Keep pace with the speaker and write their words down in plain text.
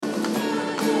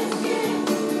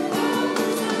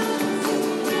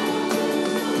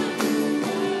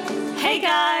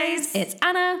guys! It's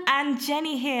Anna and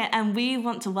Jenny here, and we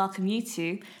want to welcome you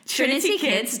to Trinity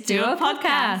Kids Do a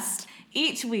Podcast.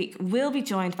 Each week, we'll be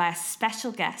joined by a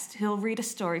special guest who will read a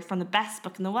story from the best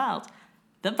book in the world,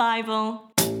 the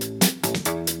Bible.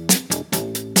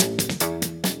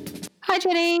 Hi,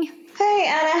 Jenny. Hey,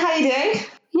 Anna, how you doing?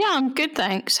 Yeah, I'm good,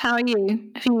 thanks. How are you?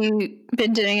 Have you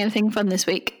been doing anything fun this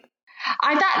week?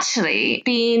 I've actually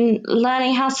been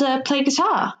learning how to play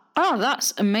guitar. Oh,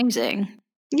 that's amazing.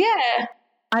 Yeah.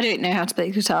 I don't know how to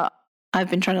play guitar. I've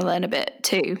been trying to learn a bit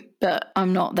too, but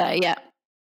I'm not there yet.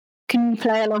 Can you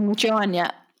play along with Joanne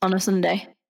yet on a Sunday?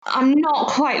 I'm not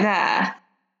quite there.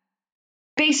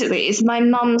 Basically, it's my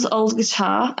mum's old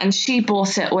guitar, and she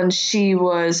bought it when she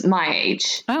was my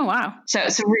age. Oh, wow. So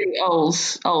it's a really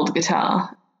old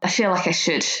guitar. I feel like I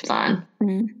should learn.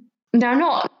 Mm. No, I'm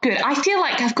not good. I feel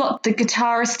like I've got the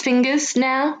guitarist fingers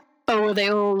now. Oh, are they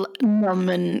all numb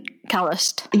and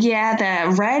calloused? Yeah,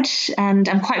 they're red, and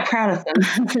I'm quite proud of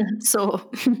them.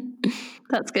 So,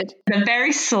 that's good. They're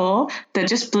very sore. They're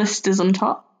just blisters on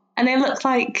top. And they look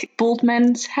like bald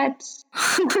men's heads.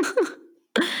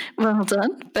 Well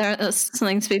done. That's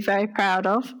something to be very proud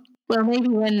of. Well, maybe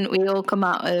when we all come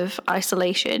out of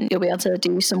isolation, you'll be able to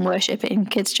do some worship in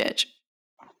kids' church.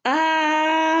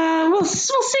 We'll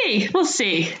see. We'll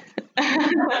see.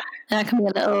 That can be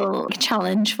a little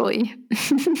challenge for you.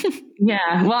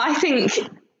 Yeah, well, I think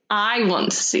I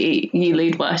want to see you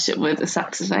lead worship with a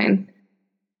saxophone.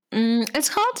 It's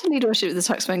hard to lead worship with the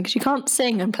saxophone because you can't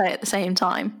sing and play at the same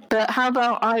time. But how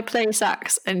about I play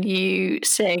sax and you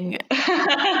sing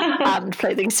and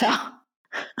play the guitar?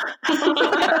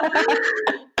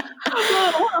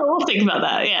 We'll think about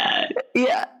that,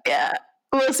 yeah. Yeah.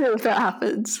 We'll see if that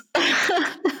happens.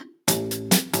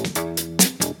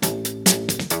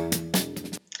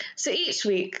 So each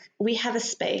week we have a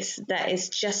space that is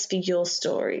just for your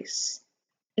stories.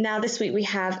 Now this week we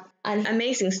have an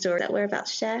amazing story that we're about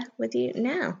to share with you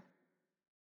now.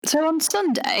 So on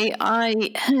Sunday,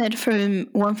 I heard from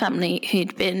one family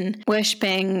who'd been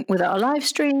worshipping with our live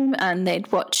stream and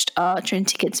they'd watched our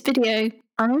Trinity Kids video.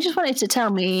 And they just wanted to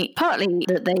tell me partly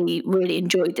that they really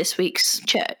enjoyed this week's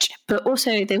church, but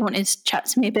also they wanted to chat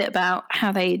to me a bit about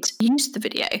how they'd used the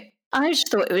video. I just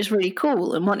thought it was really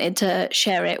cool and wanted to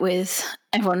share it with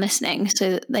everyone listening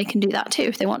so that they can do that too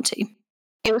if they want to.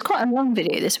 It was quite a long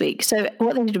video this week, so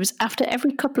what they did was after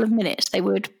every couple of minutes, they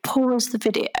would pause the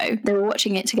video. They were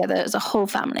watching it together as a whole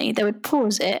family. They would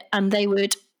pause it and they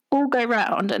would all go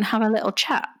round and have a little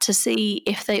chat to see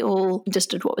if they all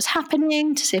understood what was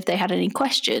happening, to see if they had any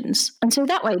questions. And so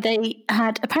that way they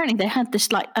had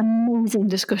this like amazing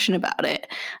discussion about it,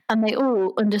 and they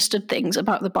all understood things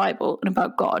about the Bible and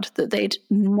about God that they'd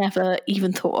never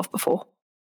even thought of before.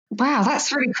 Wow,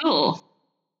 that's really cool.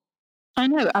 I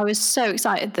know, I was so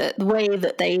excited that the way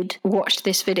that they'd watched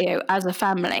this video as a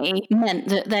family meant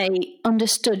that they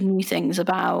understood new things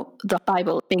about the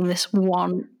Bible being this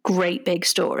one great big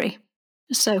story.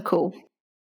 So cool.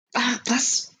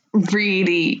 That's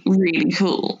really, really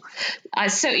cool.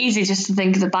 It's so easy just to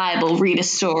think of the Bible, read a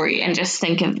story, and just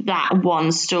think of that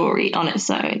one story on its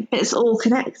own. But it's all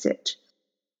connected.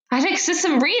 I think there's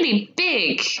some really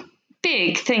big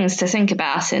things to think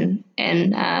about in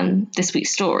this week's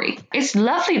story. It's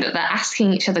lovely that they're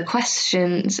asking each other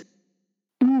questions.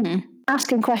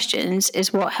 Asking questions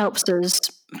is what helps us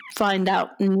find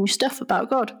out new stuff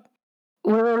about God.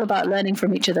 We're all about learning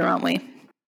from each other, aren't we?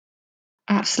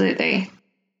 Absolutely.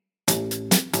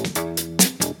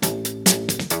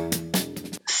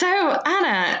 So,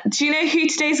 Anna, do you know who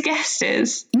today's guest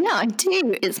is? Yeah, I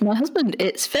do. It's my husband.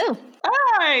 It's Phil.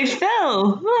 Hi,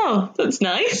 Phil. Oh, that's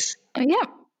nice. Yeah,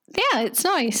 it's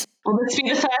nice. Will this be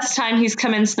the first time he's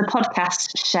come into the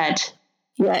podcast shed?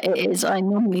 Yeah, it is. I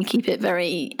normally keep it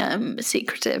very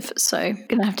secretive, so I'm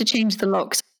going to have to change the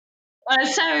locks.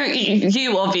 So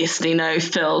you obviously know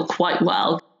Phil quite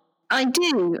well. I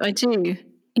do.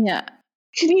 Yeah.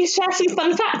 Can you share some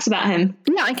fun facts about him?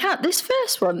 Yeah, I can. This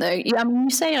first one, though, you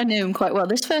say I know him quite well.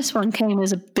 This first one came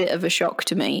as a bit of a shock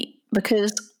to me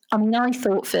because, I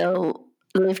thought Phil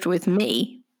lived with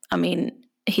me.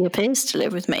 He appears to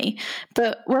live with me.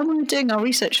 But when we were doing our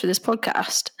research for this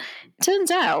podcast, it turns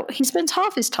out he spends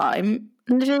half his time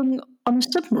living on a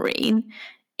submarine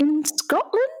in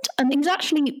Scotland, and he's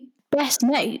actually best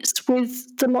mates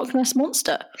with the Loch Ness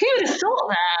Monster. Who would have thought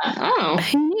that? Oh.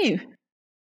 Who knew?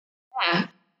 Yeah.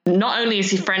 Not only is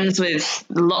he friends with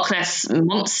Loch Ness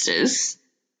monsters,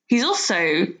 he's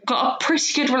also got a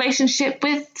pretty good relationship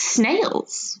with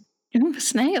snails. Ooh,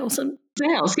 snails.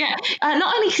 Snails, yeah.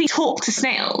 Not only can he talk to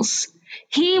snails,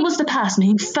 he was the person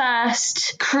who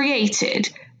first created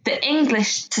the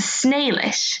English to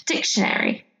Snailish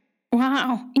dictionary.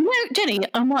 Wow. You know, Jenny,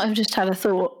 I might have just had a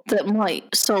thought that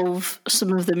might solve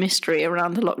some of the mystery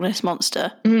around the Loch Ness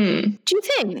Monster. Mm. Do you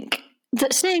think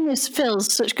that seeing as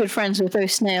Phil's such good friends with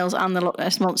both snails and the Loch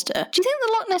Ness Monster, do you think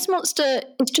the Loch Ness Monster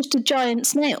is just a giant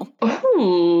snail?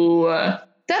 Ooh,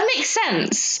 that makes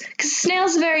sense, because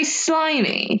snails are very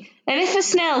slimy. And if a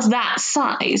snail's that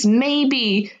size,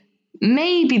 maybe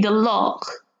the loch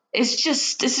is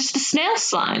just a snail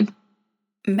slime.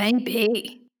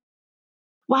 Maybe.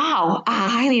 Wow,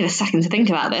 I need a second to think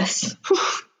about this.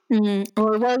 Well,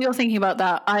 while you're thinking about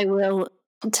that, I will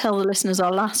tell the listeners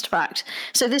our last fact.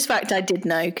 So this fact I did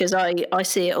know because I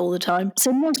see it all the time.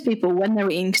 So most people, when they're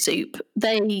eating soup,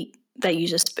 they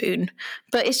use a spoon,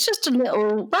 but it's just a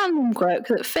little random quirk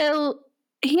that Phil,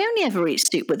 he only ever eats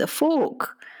soup with a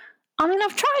fork. I mean,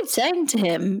 I've tried saying to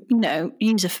him,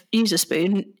 use a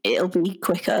spoon, it'll be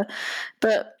quicker,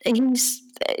 but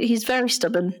he's very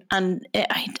stubborn, and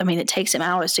it takes him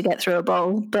hours to get through a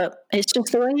bowl, but it's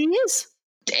just the way he is.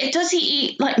 Does he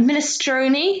eat like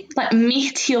minestrone, like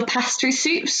meaty or pastry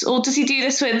soups, or does he do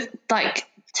this with like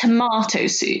tomato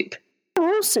soup?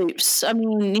 All soups. I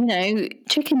mean,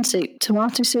 chicken soup,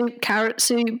 tomato soup, carrot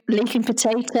soup, leeking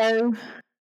potato.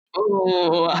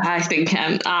 Oh, I think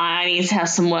I need to have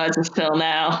some words with Phil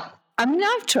now. I mean,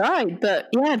 I've tried, but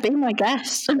yeah, be my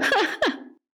guest.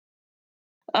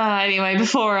 Anyway,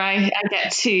 before I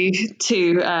get too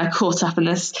caught up in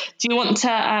this, do you want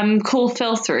to call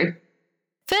Phil through?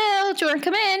 Phil, do you want to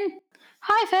come in?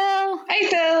 Hi, Phil. Hey,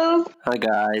 Phil. Hi,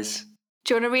 guys.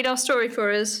 Do you want to read our story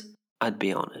for us? I'd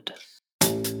be honoured.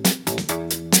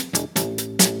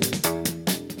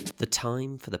 The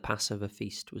time for the Passover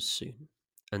feast was soon,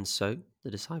 and so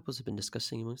the disciples had been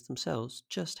discussing amongst themselves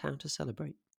just how to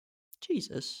celebrate.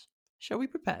 Jesus, shall we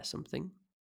prepare something?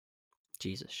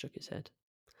 Jesus shook his head.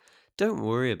 Don't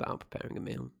worry about preparing a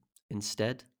meal.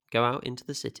 Instead, go out into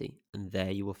the city, and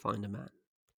there you will find a man.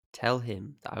 Tell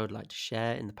him that I would like to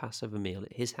share in the Passover meal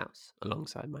at his house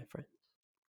alongside my friends.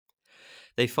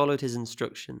 They followed his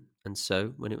instruction, and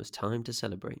so, when it was time to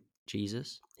celebrate,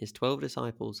 Jesus, his 12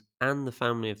 disciples, and the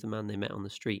family of the man they met on the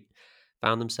street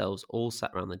found themselves all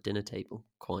sat round the dinner table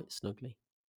quite snugly.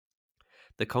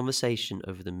 The conversation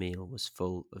over the meal was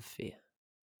full of fear.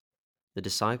 The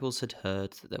disciples had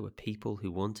heard that there were people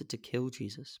who wanted to kill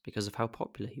Jesus because of how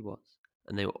popular he was,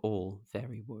 and they were all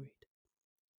very worried.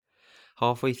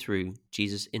 Halfway through,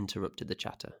 Jesus interrupted the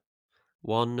chatter.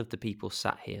 One of the people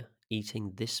sat here,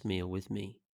 eating this meal with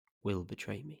me, will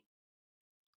betray me.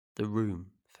 The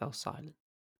room fell silent.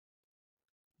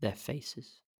 Their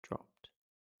faces dropped.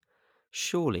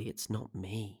 Surely it's not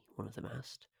me, one of them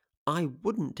asked. I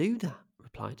wouldn't do that,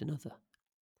 replied another.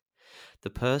 The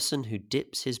person who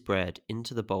dips his bread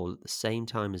into the bowl at the same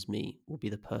time as me will be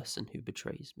the person who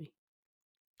betrays me.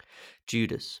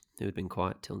 Judas, who had been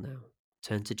quiet till now,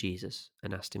 turned to Jesus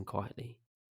and asked him quietly,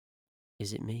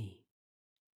 Is it me?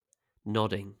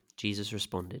 Nodding, Jesus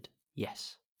responded,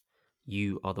 Yes,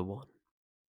 you are the one.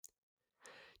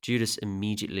 Judas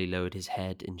immediately lowered his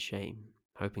head in shame,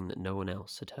 hoping that no one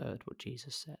else had heard what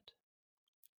Jesus said.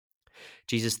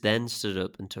 Jesus then stood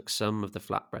up and took some of the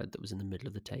flatbread that was in the middle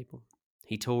of the table.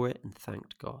 He tore it and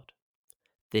thanked God.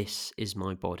 This is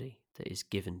my body that is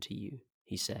given to you,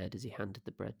 he said as he handed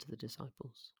the bread to the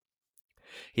disciples.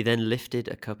 He then lifted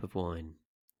a cup of wine.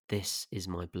 This is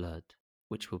my blood,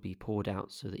 which will be poured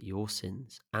out so that your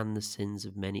sins and the sins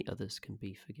of many others can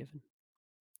be forgiven.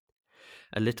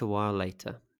 A little while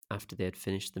later, after they had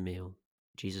finished the meal,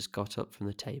 Jesus got up from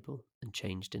the table and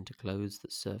changed into clothes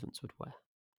that servants would wear.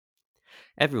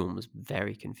 Everyone was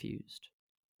very confused.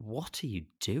 What are you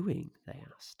doing? They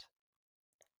asked.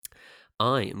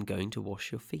 I am going to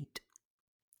wash your feet.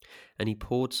 And he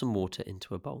poured some water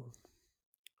into a bowl.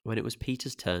 When it was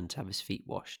Peter's turn to have his feet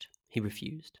washed, he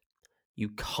refused. You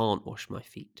can't wash my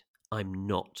feet. I'm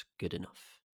not good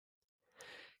enough.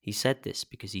 He said this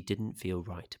because he didn't feel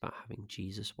right about having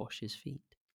Jesus wash his feet.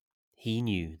 He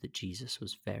knew that Jesus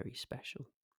was very special.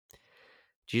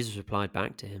 Jesus replied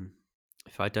back to him,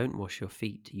 If I don't wash your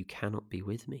feet, you cannot be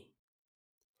with me.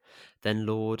 Then,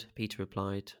 Lord, Peter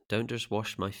replied, don't just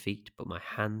wash my feet, but my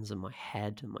hands and my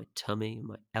head and my tummy and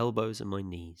my elbows and my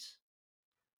knees.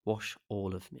 Wash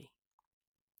all of me.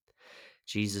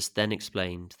 Jesus then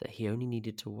explained that he only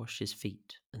needed to wash his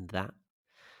feet and that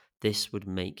this would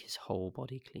make his whole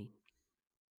body clean.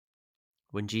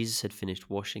 When Jesus had finished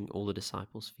washing all the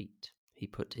disciples' feet, he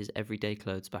put his everyday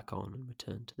clothes back on and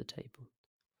returned to the table.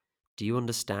 Do you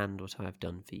understand what I have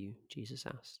done for you? Jesus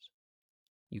asked.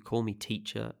 You call me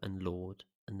teacher and Lord,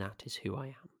 and that is who I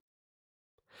am.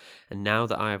 And now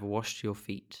that I have washed your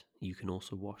feet, you can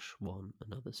also wash one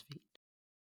another's feet.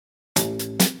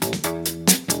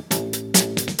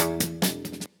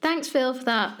 Thanks, Phil, for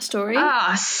that story.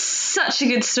 Such a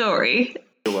good story.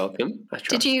 You're welcome. I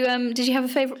tried. Did you have a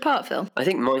favourite part, Phil? I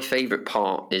think my favourite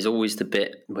part is always the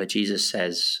bit where Jesus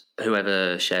says,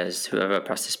 whoever I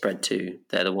pass this bread to,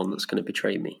 they're the one that's going to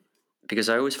betray me. Because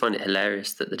I always find it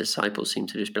hilarious that the disciples seem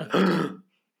to just be like,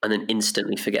 and then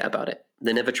instantly forget about it.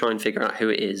 They never try and figure out who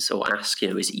it is or ask,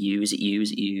 is it you? Is it you?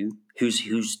 Is it you?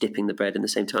 Who's dipping the bread in the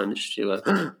same time? They just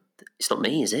go, it's not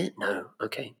me, is it? No,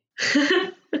 okay.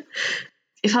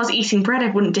 If I was eating bread, I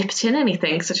wouldn't dip it in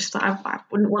anything. So just I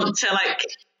wouldn't want to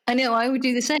I know, I would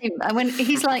do the same. And when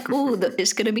he's like,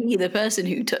 it's going to be the person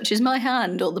who touches my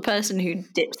hand or the person who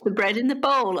dips the bread in the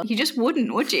bowl. You just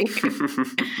wouldn't, would you?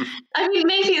 I mean,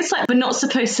 maybe it's like we're not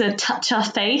supposed to touch our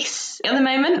face at the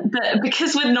moment, but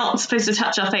because we're not supposed to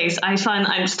touch our face, I find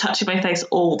I'm just touching my face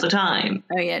all the time.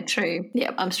 Oh, yeah, true.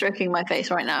 Yeah, I'm stroking my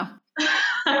face right now.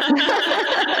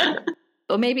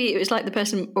 Or maybe it was like the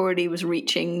person already was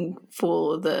reaching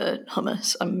for the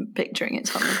hummus. I'm picturing it's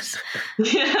hummus.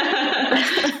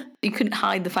 You couldn't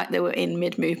hide the fact they were in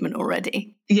mid-movement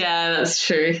already. Yeah, that's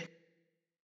true.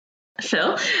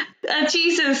 Phil,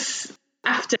 Jesus,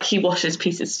 after he washes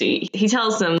Peter's feet, he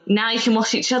tells them, now you can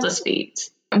wash each other's feet.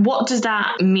 What does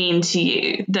that mean to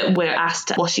you, that we're asked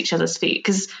to wash each other's feet?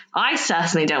 Because I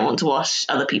certainly don't want to wash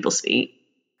other people's feet.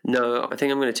 No, I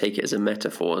think I'm going to take it as a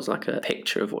metaphor, as like a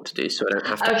picture of what to do, so I don't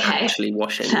have to actually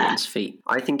wash anyone's feet.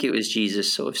 I think it was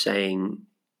Jesus sort of saying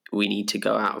we need to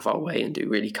go out of our way and do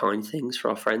really kind things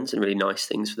for our friends and really nice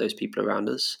things for those people around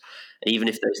us. And even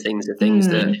if those things are things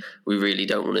that we really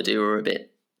don't want to do or are a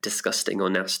bit disgusting or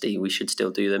nasty, we should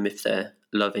still do them if they're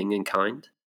loving and kind.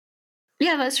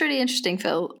 Yeah, that's really interesting,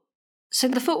 Phil. So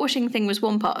the foot washing thing was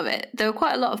one part of it. There were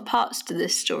quite a lot of parts to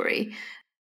this story.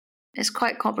 It's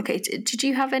quite complicated. Did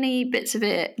you have any bits of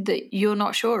it that you're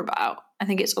not sure about? I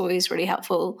think it's always really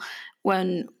helpful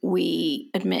when we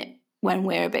admit when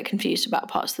we're a bit confused about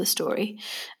parts of the story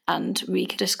and we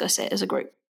can discuss it as a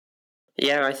group.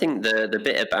 Yeah, I think the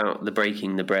bit about the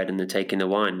breaking the bread and the taking the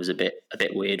wine was a bit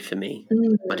weird for me.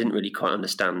 I didn't really quite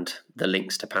understand the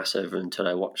links to Passover until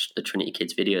I watched the Trinity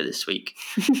Kids video this week,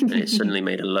 and it suddenly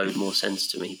made a load more sense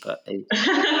to me. But I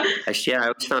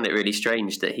always found it really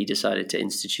strange that he decided to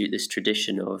institute this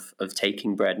tradition of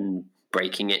taking bread and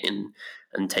breaking it and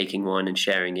taking wine and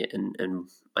sharing it, and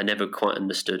I never quite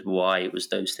understood why it was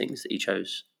those things that he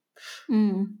chose.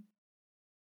 What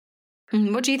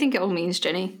do you think it all means,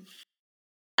 Jenny?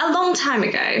 A long time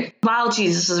ago, while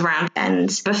Jesus was around and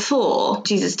before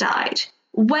Jesus died,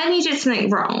 when you did something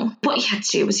wrong, what you had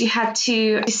to do was you had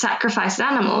to sacrifice an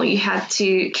animal. You had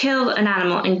to kill an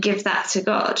animal and give that to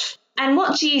God. And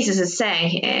what Jesus is saying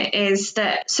here is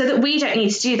that so that we don't need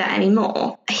to do that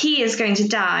anymore, he is going to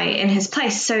die in his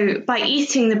place. So by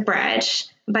eating the bread,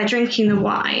 by drinking the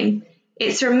wine,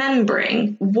 it's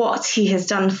remembering what he has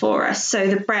done for us. So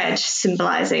the bread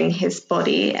symbolizing his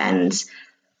body and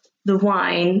the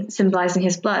wine symbolizing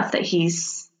his blood that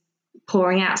he's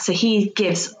pouring out. So he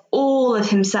gives all of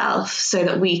himself so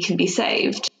that we can be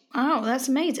saved. Oh, that's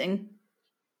amazing.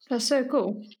 That's so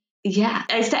cool. Yeah.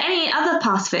 Is there any other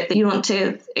part of it that you want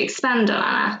to expand on,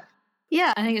 Anna?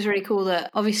 Yeah, I think it's really cool that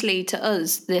obviously to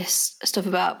us, this stuff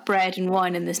about bread and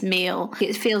wine and this meal,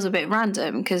 it feels a bit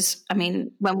random because, I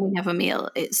mean, when we have a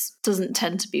meal, it doesn't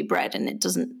tend to be bread and it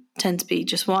doesn't tend to be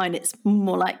just wine. It's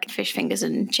more like fish fingers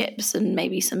and chips and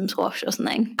maybe some squash or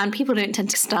something. And people don't tend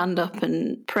to stand up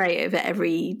and pray over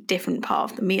every different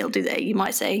part of the meal, do they? You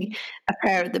might say a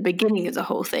prayer at the beginning of the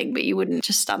whole thing, but you wouldn't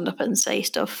just stand up and say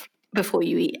stuff before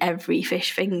you eat every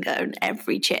fish finger and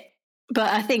every chip.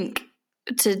 But I think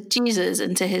to Jesus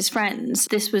and to his friends,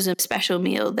 this was a special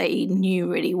meal they knew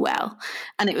really well.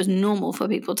 And it was normal for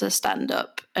people to stand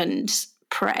up and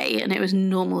pray, and it was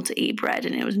normal to eat bread,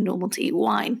 and it was normal to eat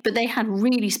wine. But they had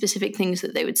really specific things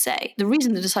that they would say. The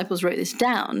reason the disciples wrote this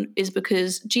down is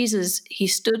because Jesus, he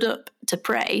stood up to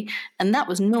pray, and that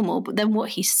was normal. But then what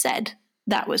he said,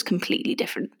 that was completely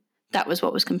different. That was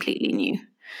what was completely new.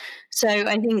 So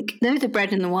I think, though the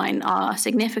bread and the wine are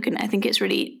significant, I think it's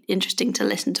really interesting to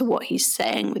listen to what he's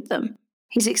saying with them.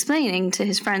 He's explaining to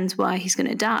his friends why he's going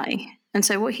to die. And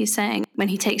so what he's saying when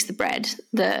he takes the bread,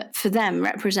 that for them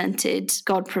represented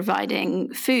God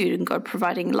providing food and God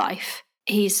providing life.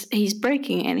 He's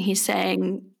breaking it and he's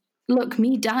saying, look,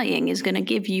 me dying is going to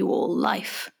give you all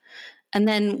life. And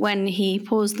then when he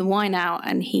pours the wine out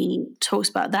and he talks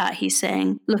about that, he's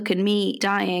saying, look, and me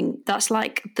dying, that's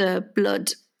like the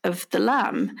blood of the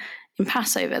lamb in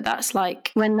Passover. That's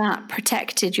like when that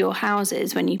protected your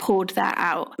houses, when you poured that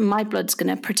out, my blood's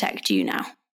going to protect you now.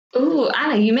 Oh,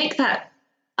 Anna, you make that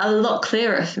a lot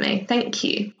clearer for me. Thank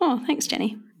you. Oh, thanks,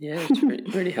 Jenny. Yeah, it's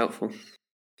really, really helpful.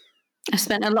 I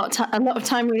spent a lot of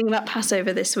time reading about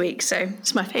Passover this week, so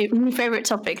it's my new favourite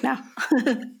topic now.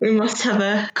 We must have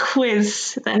a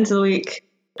quiz at the end of the week.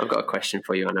 I've got a question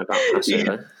for you, Anna, about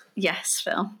Passover. Yes,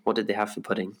 Phil. What did they have for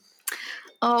pudding?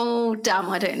 Oh, damn,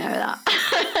 I don't know that.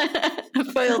 I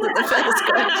failed at the first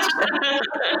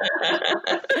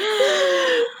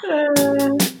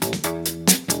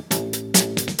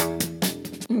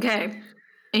question. Okay.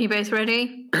 Are you both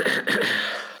ready?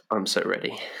 I'm so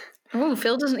ready. Oh,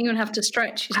 Phil doesn't even have to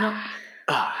stretch. He's not.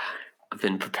 I've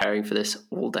been preparing for this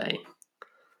all day.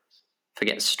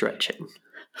 Forget stretching.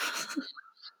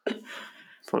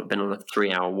 I've been on a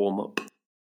 3-hour warm-up.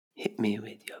 Hit me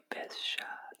with your best shot.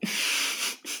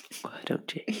 Why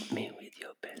don't you hit me with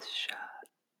your best shot?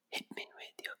 Hit me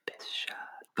with your best shot.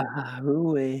 Far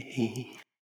away.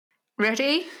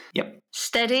 Ready? Yep.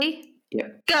 Steady?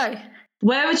 Yep. Go.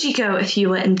 Where would you go if you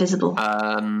were invisible?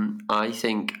 I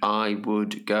think I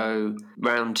would go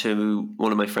round to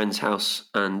one of my friend's house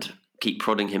and keep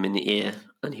prodding him in the ear,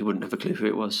 and he wouldn't have a clue who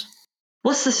it was.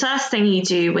 What's the first thing you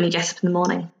do when you get up in the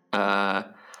morning?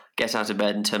 Get out of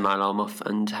bed and turn my alarm off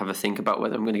and have a think about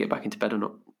whether I'm going to get back into bed or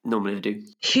not. Normally I do.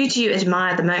 Who do you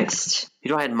admire the most? Who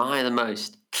do I admire the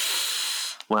most?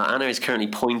 Well, Anna is currently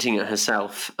pointing at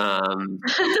herself. But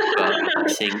I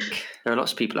think there are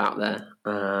lots of people out there.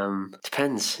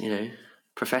 Depends,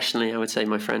 Professionally, I would say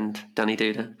my friend Danny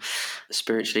Duda.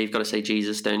 Spiritually, you've got to say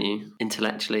Jesus, don't you?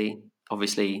 Intellectually,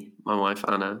 obviously, my wife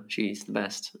Anna, she's the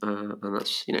best. And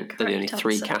that's, they're the only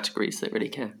three categories that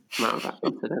really matter about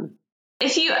to them.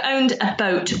 If you owned a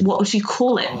boat, what would you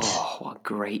call it? Oh, what a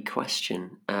great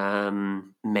question.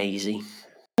 Maisie.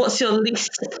 What's your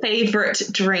least favourite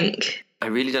drink? I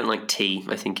really don't like tea.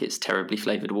 I think it's terribly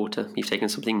flavoured water. You've taken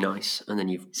something nice and then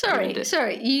you've ruined it.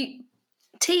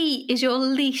 Tea is your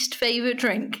least favourite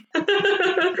drink? This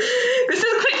is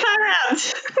a quick fire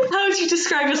round. How would you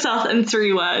describe yourself in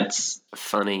 3 words?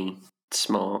 Funny,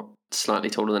 smart,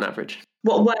 slightly taller than average.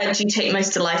 What word do you take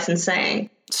most delight in saying?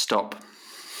 Stop.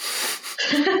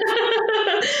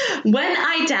 When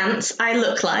I dance, I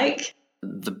look like...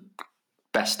 the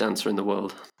best dancer in the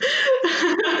world.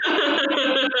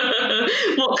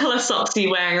 What colour socks are you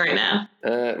wearing right now?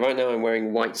 Right now I'm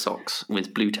wearing white socks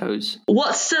with blue toes.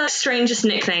 What's the strangest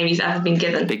nickname you've ever been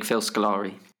given? Big Phil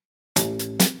Scolari.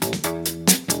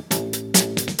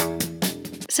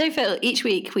 So, Phil, each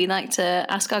week we like to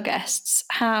ask our guests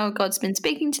how God's been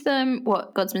speaking to them,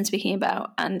 what God's been speaking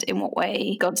about, and in what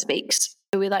way God speaks.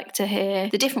 We like to hear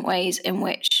the different ways in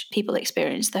which people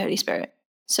experience the Holy Spirit.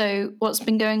 So, what's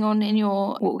been going on in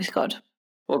your walk with God?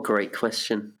 What a great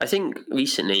question. I think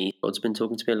recently God's been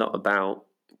talking to me a lot about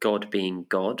God being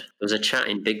God. There was a chat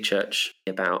in Big Church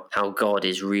about how God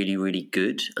is really, really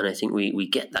good. And I think we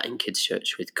get that in Kids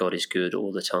Church with God is good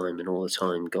all the time, and all the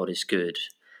time God is good.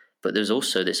 But there's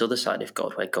also this other side of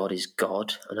God where God is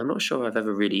God. And I'm not sure I've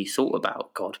ever really thought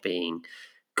about God being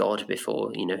God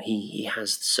before. He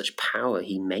has such power.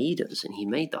 He made us and he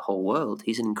made the whole world.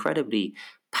 He's an incredibly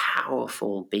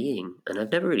powerful being. And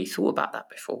I've never really thought about that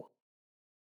before.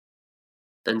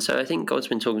 And so I think God's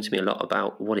been talking to me a lot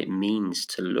about what it means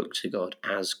to look to God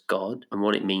as God, and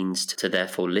what it means to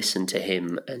therefore listen to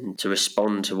him and to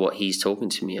respond to what he's talking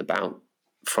to me about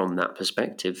from that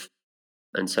perspective.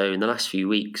 And so in the last few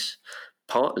weeks,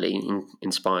 partly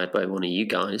inspired by one of you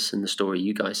guys and the story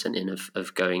you guys sent in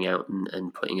of going out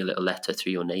and putting a little letter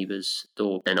through your neighbour's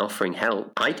door and offering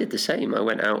help, I did the same. I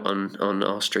went out on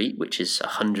our street, which is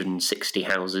 160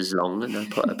 houses long, and I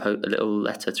put a little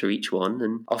letter through each one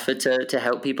and offered to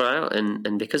help people out.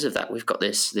 And because of that, we've got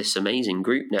this amazing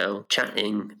group now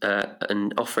chatting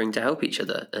and offering to help each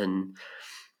other. And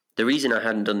the reason I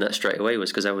hadn't done that straight away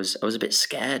was because I was a bit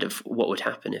scared of what would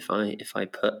happen if I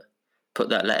put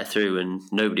that letter through and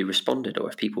nobody responded, or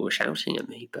if people were shouting at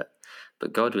me.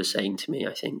 But God was saying to me,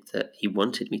 I think, that he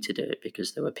wanted me to do it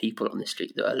because there were people on the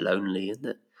street that are lonely and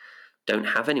that don't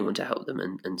have anyone to help them,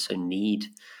 and so need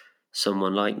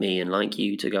someone like me and like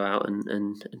you to go out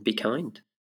and be kind.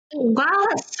 Wow,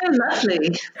 that's so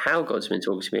lovely. How God's been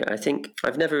talking to me, I think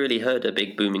I've never really heard a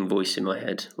big booming voice in my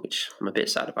head, which I'm a bit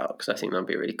sad about because I think that'd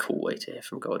be a really cool way to hear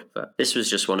from God. But this was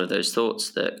just one of those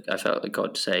thoughts that I felt like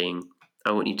God saying,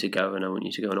 I want you to go, and I want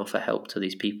you to go and offer help to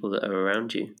these people that are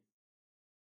around you.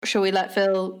 Shall we let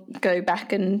Phil go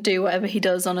back and do whatever he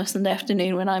does on a Sunday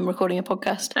afternoon when I'm recording a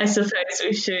podcast? I suppose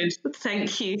we should.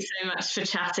 Thank you so much for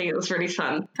chatting. It was really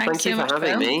fun. Thanks Thank you so for much,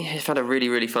 having Phil. me. I've had a really,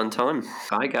 really fun time.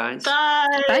 Bye, guys.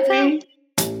 Bye. Bye, Phil.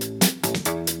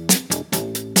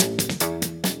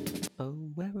 Oh,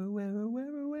 where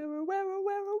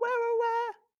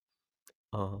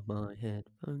are my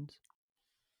headphones?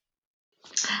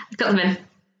 Got them in.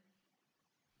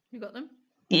 You got them?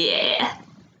 Yeah.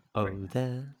 Oh,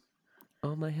 there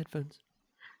are my headphones.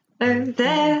 Oh,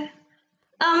 there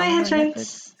are my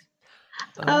headphones.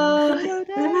 Oh,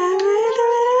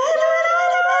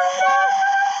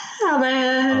 Oh, my are my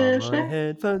headphones.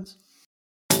 headphones.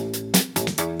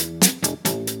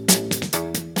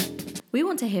 We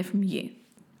want to hear from you.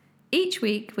 Each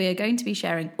week, we are going to be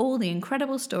sharing all the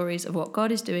incredible stories of what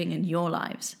God is doing in your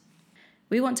lives.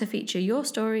 We want to feature your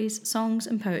stories, songs,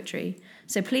 and poetry,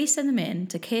 so please send them in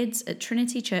to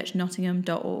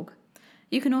kids@trinitychurchnottingham.org.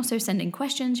 You can also send in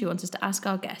questions you want us to ask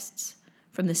our guests,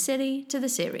 from the silly to the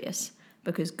serious,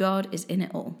 because God is in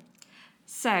it all.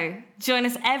 So, join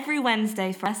us every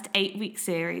Wednesday for our first 8-week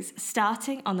series,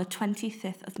 starting on the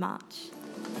 25th of March.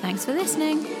 Thanks for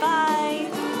listening. Bye!